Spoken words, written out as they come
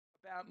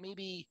about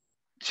maybe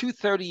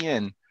 2:30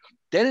 in,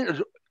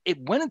 then it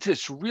went into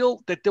this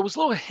real that there was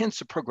little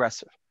hints of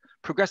progressive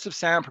Right,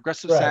 sound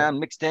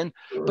mixed in,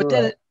 but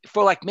then right.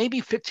 for like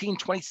maybe 15,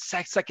 20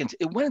 seconds,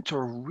 it went into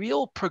a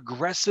real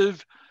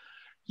progressive,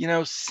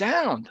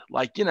 sound.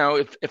 Like,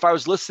 if I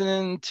was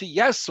listening to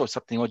Yes or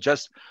something, or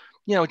just,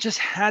 just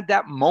had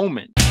that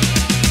moment.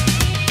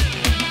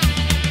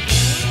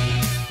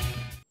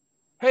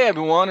 Hey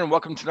everyone, and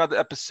welcome to another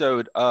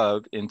episode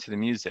of Into the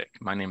Music.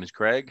 My name is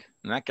Greg,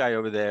 and that guy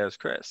over there is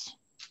Chris.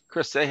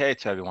 Chris, say hey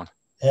to everyone.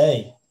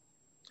 Hey,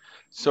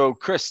 So,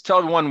 Chris, tell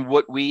everyone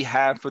what we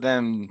have for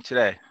them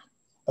today.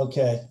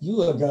 okay,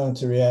 you are going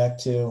to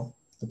react to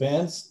the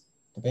band's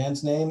the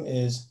band's name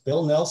is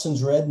Bill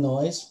Nelson's Red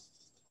Noise,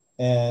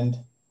 and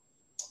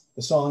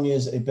the song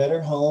is A Better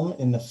Home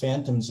in the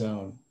Phantom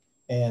Zone.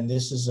 And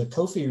this is a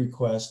Kofi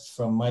request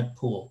from Mike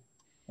Poole.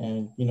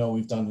 And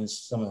we've done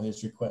some of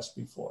his requests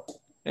before.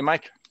 Hey,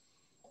 Mike.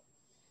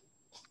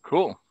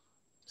 Cool.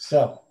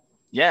 So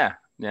Yeah.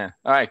 All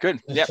right, good.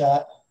 the Yep.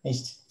 shot.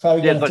 He's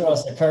probably going to throw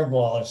us a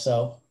curveball or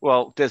so.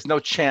 Well, there's no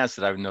chance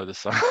that I would know this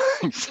song.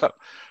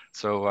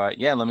 so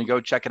yeah, let me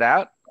go check it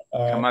out.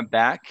 All Come right. on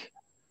back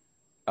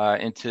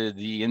into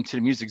the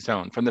music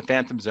zone, from the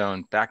Phantom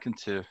Zone back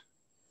into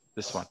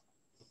this one.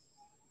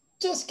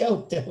 Just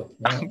go do it,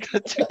 man. I'm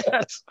gonna do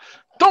this.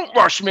 Don't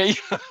rush me.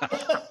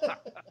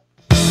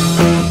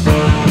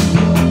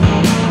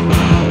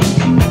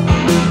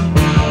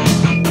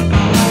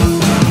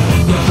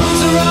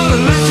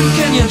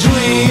 Your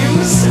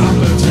dreams are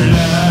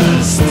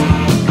protest.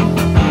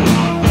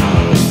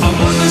 I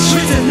walk the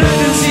streets at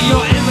night and see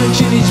your image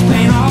in each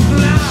pane of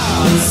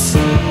glass.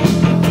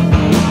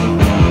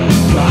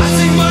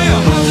 Rising by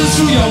your houses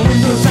through your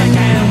windows, I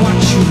can't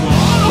watch you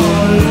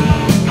all.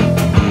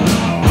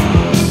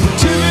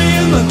 TV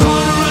in the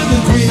corner and the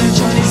green and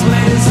Chinese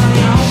ladies on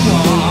your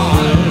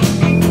wall.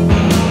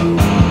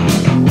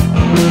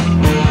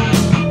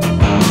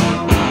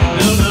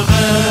 Build a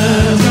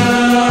better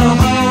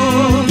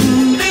home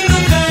in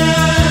the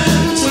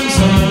phantom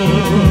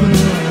zone.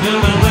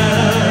 Build a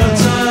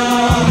better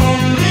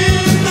home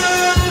in the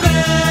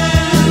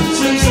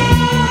phantom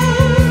zone.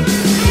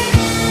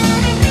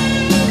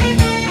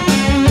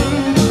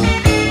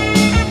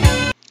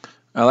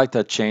 I like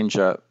that change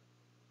up.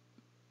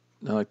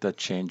 I like that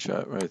change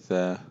up right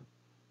there.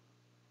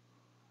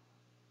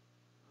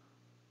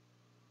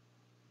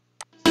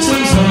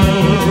 Phantom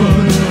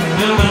zone.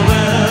 Build a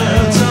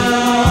better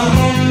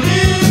home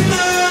in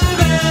the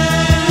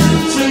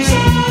phantom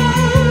zone.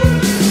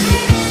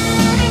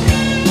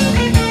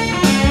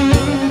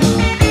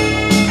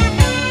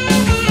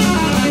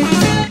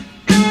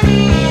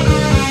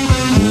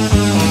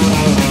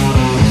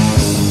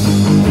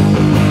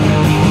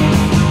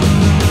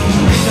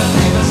 Read the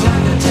papers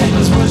like the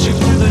tables, push you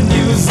through the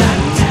news at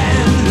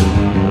 10.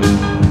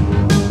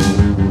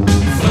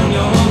 From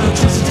your own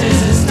atrocities,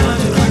 it's time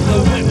to crack the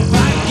whip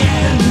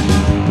again.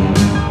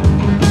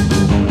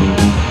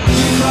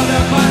 You got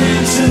that body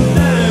to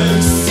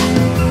this.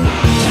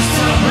 Just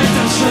celebrate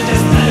them straight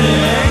as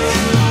thick.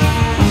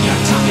 Your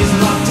tongue is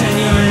locked and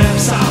your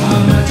lips are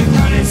about to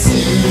cut it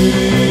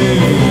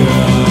sealed.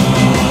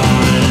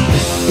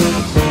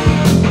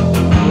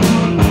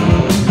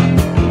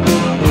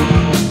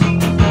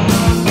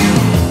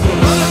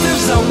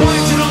 Relatives are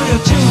waiting on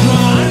your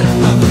children.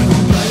 Nothing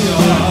will play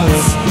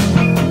yours.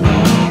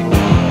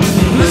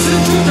 Listen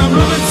to the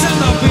Roberts and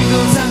the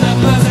Beatles and the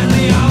Birds and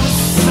the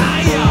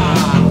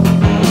Outsiders.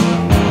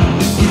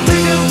 You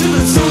take them to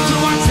the zoo to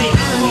watch the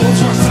animals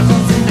or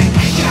circles in the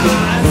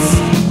cages.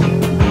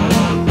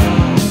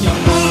 Your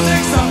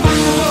politics are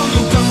factual.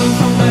 You got them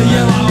from the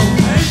yellow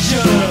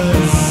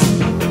pages.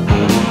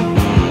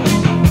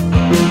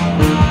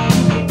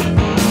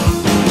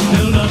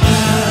 Build a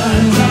better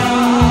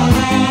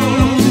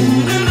home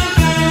in the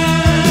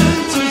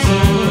phantom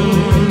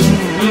zone.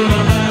 Build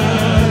a better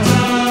home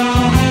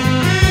in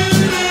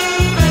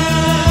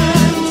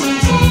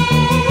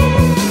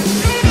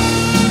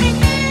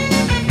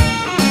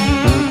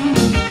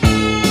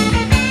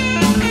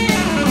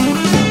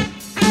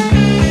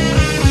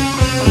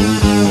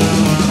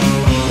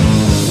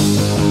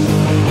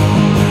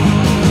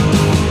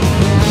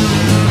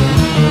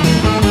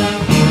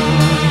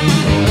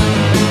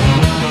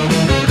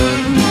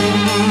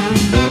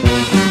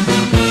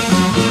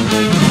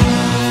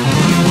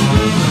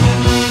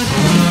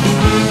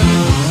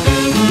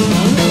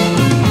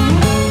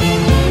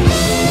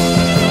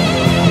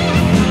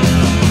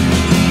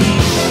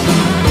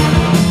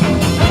the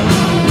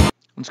phantom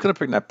zone. I'm just gonna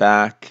bring that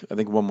back, I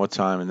think, one more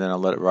time, and then I'll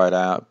let it ride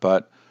out.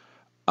 But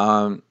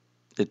I'm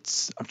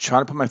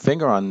trying to put my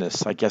finger on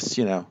this. I guess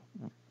I'm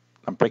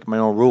breaking my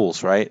own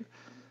rules, right?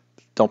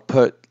 Don't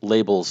put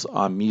labels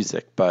on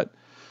music, but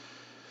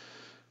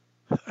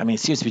I mean, it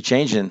seems to be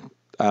changing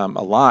a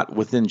lot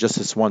within just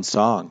this one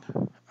song.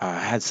 It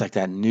has like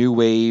that new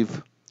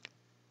wave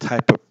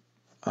type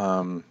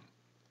of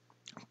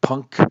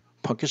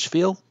punkish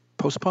feel,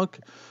 post-punk.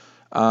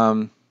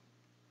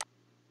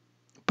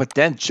 But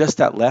then just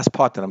that last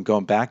part that I'm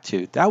going back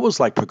to, that was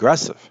like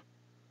progressive.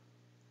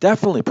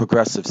 definitely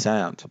progressive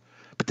sound.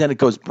 But then it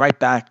goes right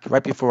back,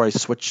 right before I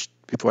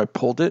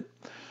pulled it,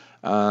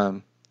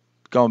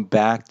 going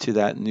back to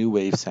that new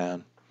wave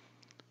sound.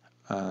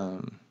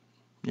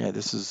 Yeah,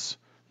 this is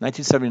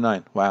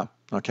 1979. Wow.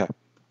 Okay.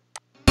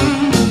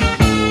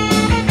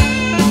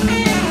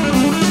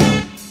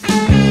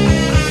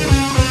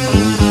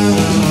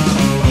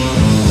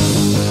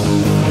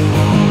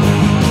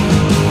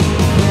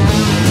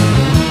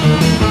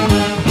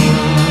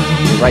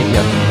 Right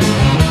here.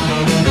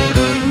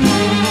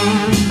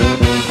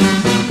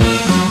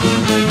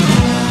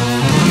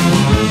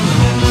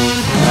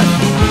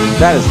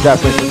 That is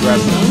definitely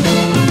progressive.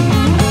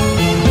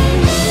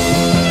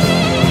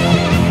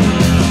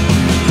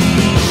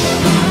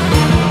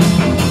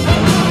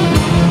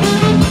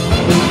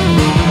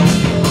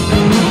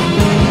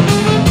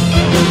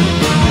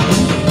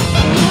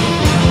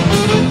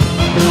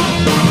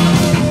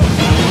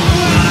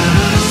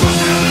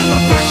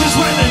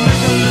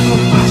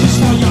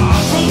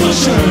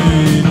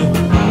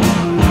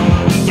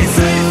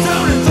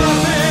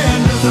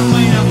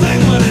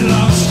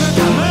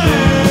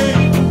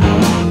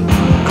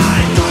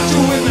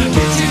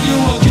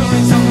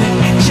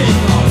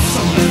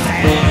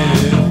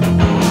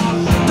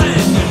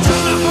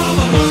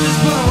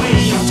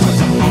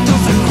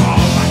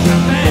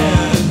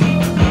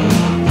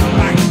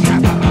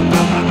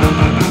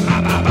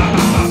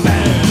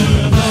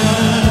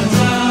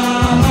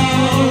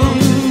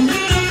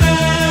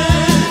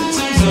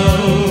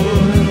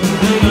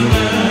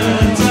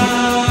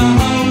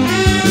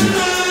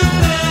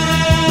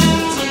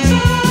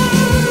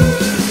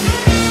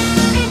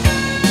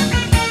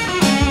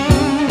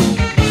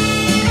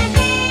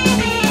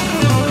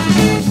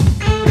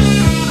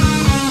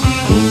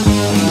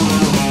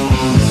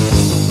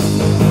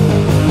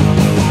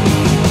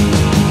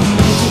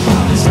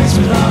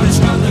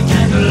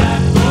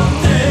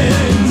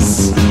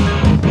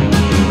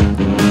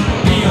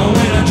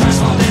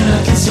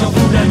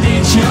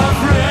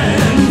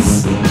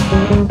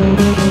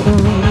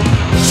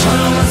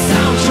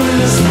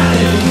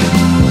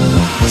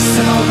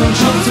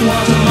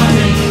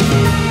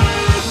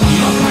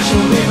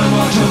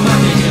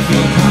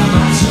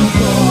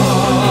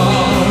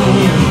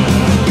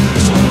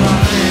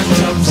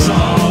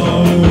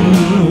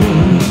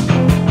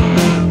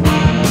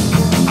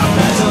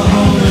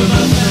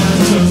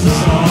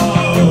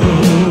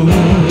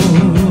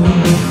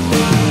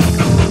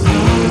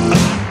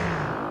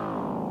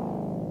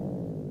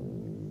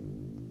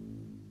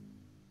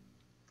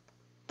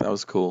 That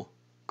was cool.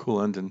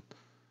 Cool ending.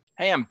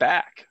 Hey, I'm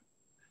back.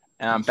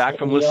 And I'm back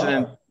from certainly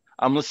listening. are.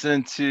 I'm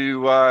listening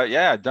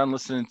to done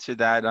listening to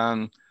that.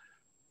 I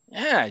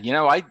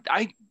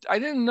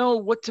didn't know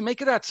what to make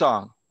of that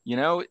song.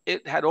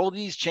 It had all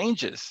these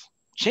changes,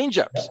 change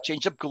Yeah.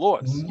 up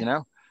galores,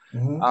 Mhm.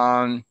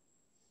 Mhm.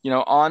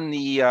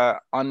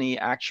 on the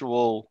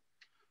actual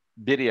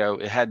video,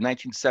 it had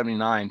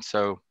 1979.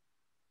 So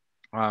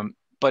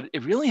but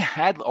it really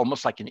had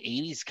almost like an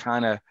 80s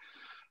kind of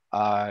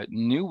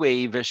new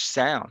wave-ish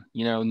sound,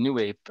 new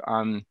wave.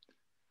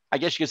 I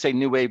guess you could say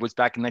new wave was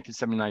back in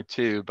 1979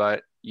 too,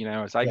 but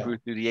as I Yeah. grew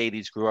through the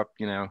 80s, grew up,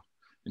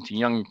 into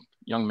young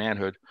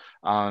manhood,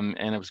 and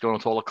it was going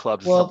to all the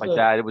clubs and Well, stuff like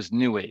that. It was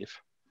new wave,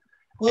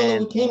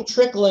 and it came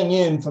trickling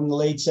in from the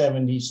late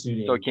 70s to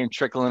the so it 80s. came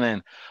trickling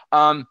in.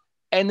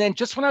 And then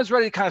just when I was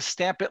ready to kind of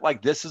stamp it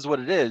like this is what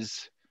it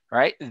is,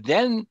 right?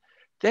 Then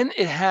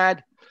it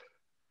had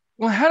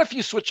a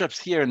few switch ups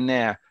here and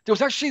there.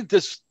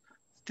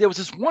 There was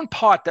this one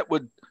part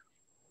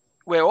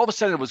where all of a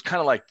sudden it was kind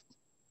of like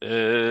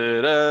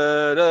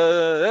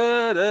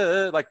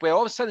like where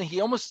all of a sudden he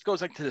almost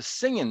goes like to the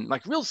singing,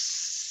 like real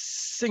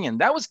singing.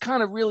 That was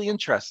kind of really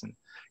interesting.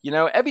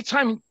 Every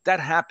time that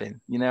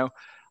happened,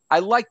 I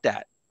liked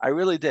that. I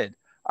really did.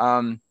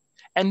 And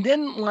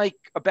then like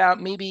about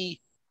maybe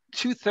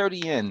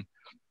 2:30 in,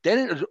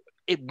 then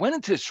it went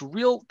into this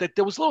real that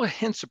there was little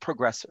hints of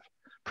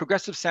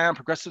progressive sound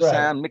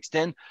mixed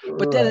in,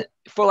 but then Right.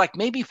 for like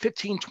maybe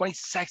 15 20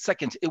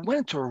 seconds it went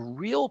into a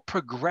real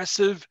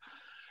progressive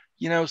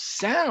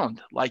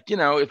sound, like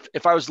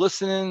if I was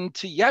listening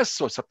to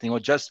Yes or something, or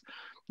just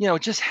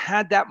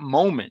had that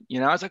moment,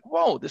 I was like,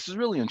 whoa, this is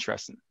really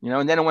interesting,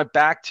 and then it went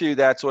back to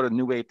that sort of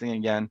new wave thing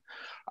again.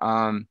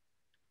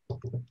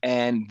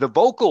 And the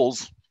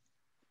vocals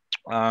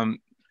kind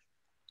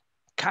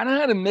of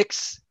had a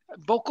mix,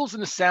 vocals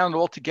and the sound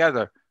all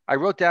together. I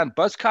wrote down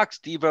Buzzcocks,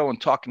 Devo,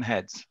 and Talking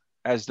Heads,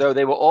 as though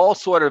they were all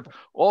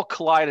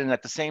colliding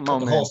at the same The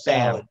moment, whole and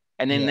bam, salad.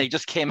 and then Yeah. they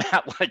just came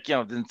out like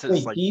into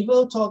this Wait, like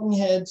Devo, Talking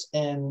Heads,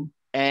 and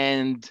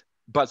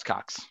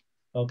Buzzcocks.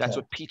 okay. That's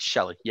what Pete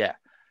Shelley. Yeah.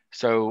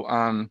 So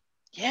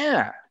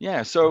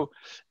yeah. So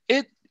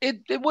it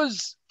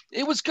was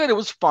good. It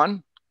was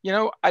fun.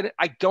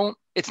 I don't.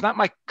 It's not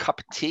my cup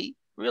of tea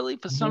really.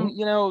 For some,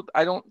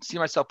 I don't see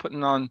myself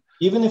putting on.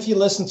 Even if you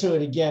listen to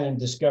it again and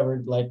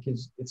discovered, like,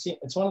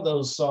 it's one of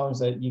those songs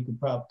that you could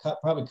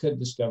probably could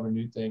discover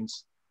new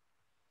things,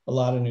 a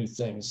lot of new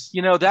things.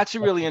 That's a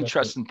really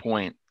interesting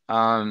point.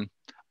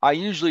 I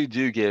usually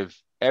do give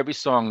every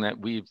song that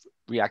we've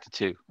reacted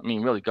to. I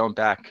mean, really going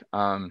back,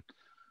 the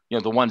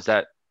ones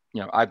that,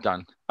 I've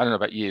done. I don't know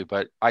about you,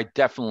 but I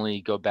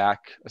definitely go back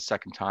a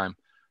second time.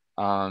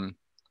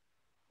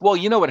 Well,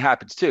 you know what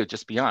happens too,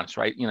 just be honest,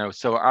 right?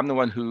 So I'm the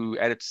one who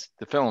edits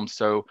the film.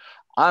 So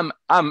I'm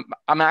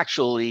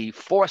actually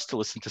forced to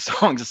listen to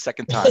songs a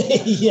second time.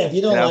 Yeah, if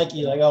you don't like it,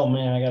 you're like, oh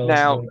man, I gotta listen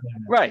to Now, it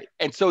again. right.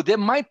 And so there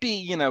might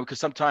be, because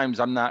sometimes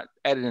I'm not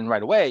editing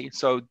right away.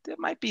 So there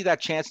might be that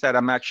chance that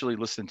I'm actually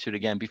listening to it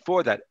again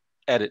before that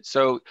edit.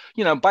 So,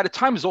 by the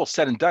time it's all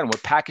said and done, we're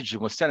packaging,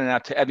 we're sending it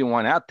out to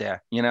everyone out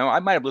there. I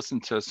might have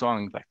listened to a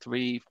song like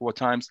 3-4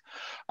 times.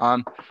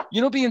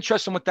 Be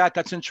interesting with that.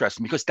 That's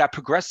interesting because that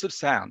progressive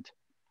sound,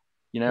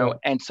 Right.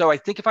 and so I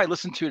think if I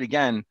listen to it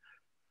again,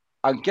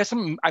 I guess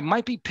I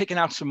might be picking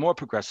out some more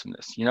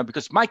progressiveness,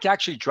 because Mike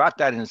actually dropped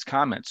that in his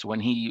comments when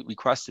he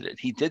requested it.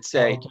 He did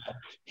say,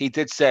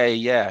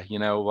 yeah,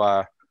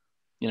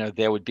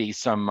 there would be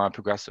some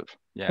progressive.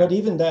 Yeah. But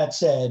even that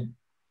said,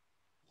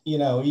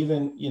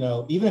 even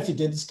if you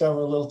did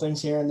discover little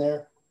things here and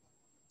there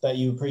that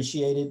you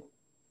appreciated,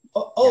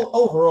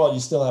 overall, you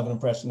still have an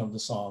impression of the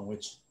song,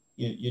 which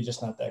you're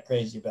just not that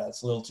crazy about.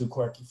 It's a little too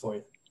quirky for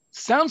you.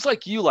 Sounds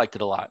like you liked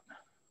it a lot.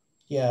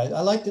 Yeah,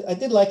 I liked it. I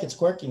did like its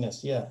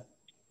quirkiness. Yeah.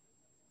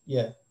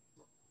 Yeah.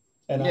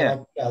 And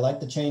Yeah. I like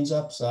the change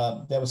ups.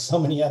 There was so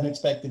many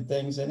unexpected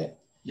things in it.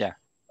 Yeah.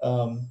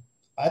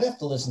 I'd have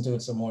to listen to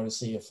it some more to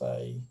see if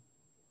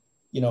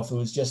if it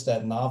was just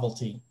that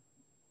novelty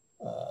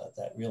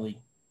that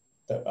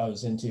I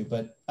was into.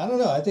 But I don't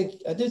know. I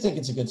do think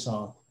it's a good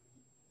song.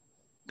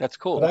 That's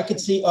cool. But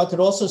I could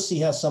also see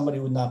how somebody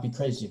would not be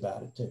crazy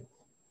about it too.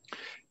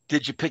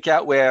 Did you pick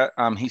out where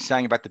he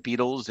sang about the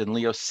Beatles and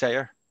Leo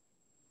Sayer?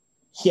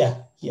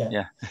 Yeah.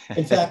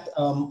 In fact,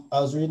 I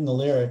was reading the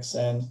lyrics,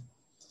 and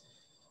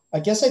I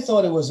guess I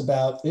thought it was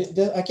about.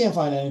 I can't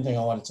find anything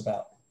on what it's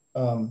about,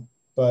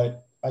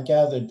 but I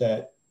gathered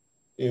that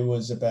it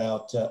was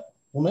about.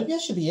 Well, maybe I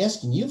should be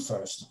asking you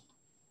first.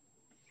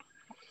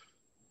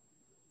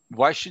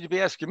 Why should you be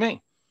asking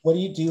me? Do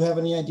you have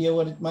any idea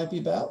what it might be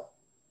about,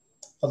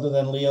 other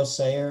than Leo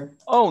Sayer?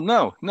 Oh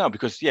no,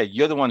 because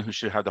you're the one who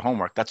should have the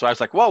homework. That's why I was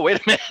like, whoa,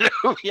 wait a minute,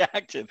 who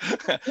reacted?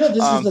 This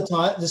is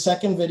the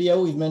second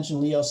video we've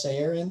mentioned Leo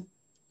Sayer in.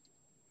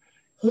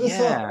 Who'd have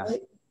thought,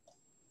 right?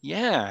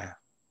 Yeah.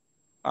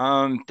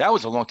 That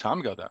was a long time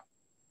ago, though.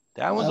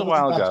 That was a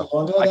while ago.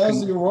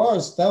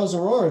 That was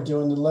Aurora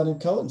doing the Leonard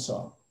Cohen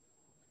song.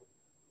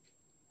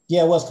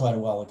 Yeah, it was quite a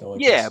while ago.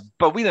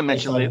 But we didn't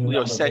mention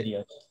Leo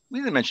Sayer. We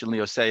didn't mention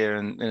Leo Sayer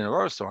in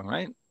Aurora song,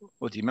 right?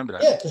 What do you remember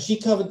that? Yeah, because she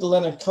covered the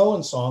Leonard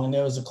Cohen song, and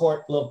there was a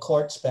little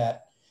court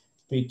spat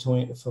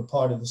for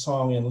part of the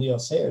song and Leo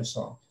Sayer's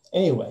song.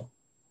 Anyway.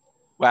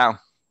 Wow.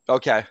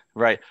 Okay.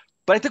 Right.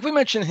 But I think we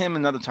mentioned him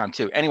another time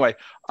too. Anyway.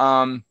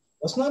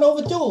 Let's not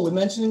overdo it. We're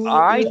mentioning.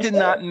 I did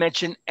not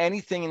mention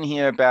anything in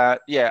here about.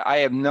 Yeah, I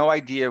have no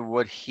idea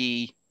what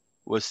he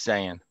was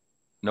saying.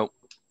 Nope.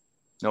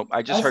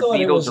 I just heard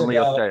Beatles and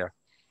Leo Sayer.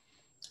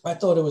 I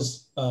thought it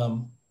was,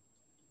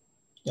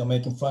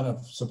 making fun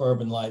of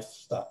suburban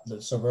lifestyle,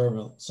 the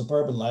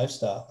suburban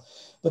lifestyle.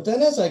 But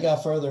then as I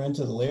got further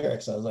into the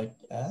lyrics, I was like,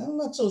 I'm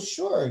not so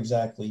sure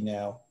exactly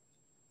now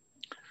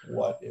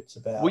what it's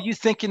about. Were you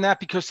thinking that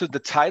because of the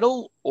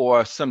title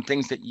or some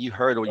things that you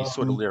heard or you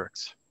saw the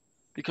lyrics?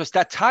 Because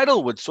that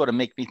title would sort of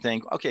make me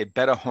think, okay,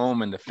 Better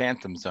Home in the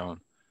Phantom Zone.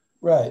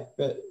 Right.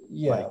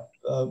 Yeah.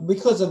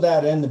 Because of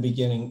that and the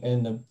beginning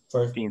and the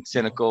first. Being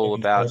cynical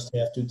about. First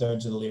half, 2/3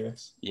 of the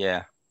lyrics.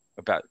 Yeah.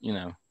 About,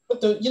 But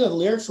the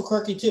lyrics were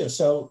quirky too.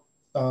 So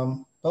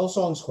the whole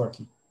song's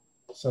quirky.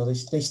 So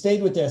they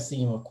stayed with their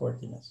theme of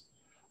quirkiness.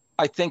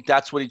 I think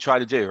that's what he tried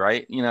to do,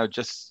 right?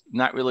 Just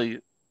not really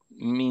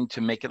mean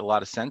to make it a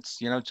lot of sense,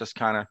 just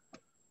kind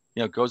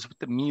of, goes with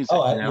the music.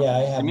 I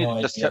have no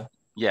idea.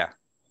 Yeah.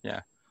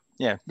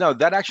 No,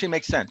 that actually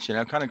makes sense,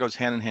 kind of goes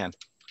hand in hand.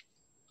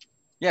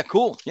 Yeah,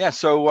 cool. Yeah.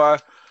 So,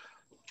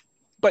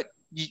 but,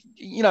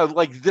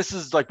 like this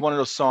is like one of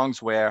those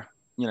songs where,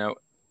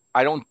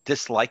 I don't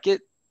dislike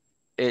it.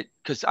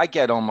 Because I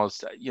get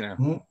almost, you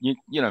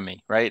know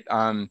me, right?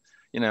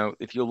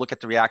 If you look at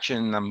the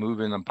reaction, I'm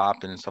moving, I'm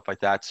bopping and stuff like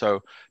that.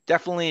 So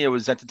definitely it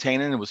was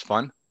entertaining. It was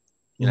fun,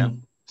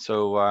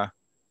 So,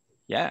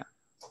 yeah.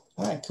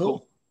 All right,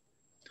 cool.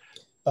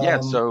 Yeah.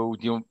 So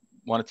do you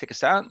want to take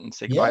us out and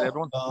say goodbye to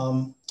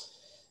everyone?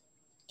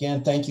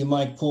 Again, thank you,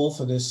 Mike Poole,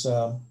 for this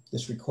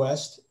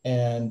request,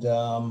 and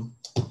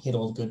hit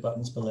all the good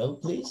buttons below,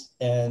 please.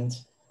 And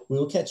we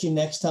will catch you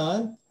next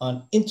time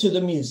on Into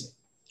the Music.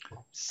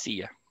 See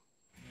ya.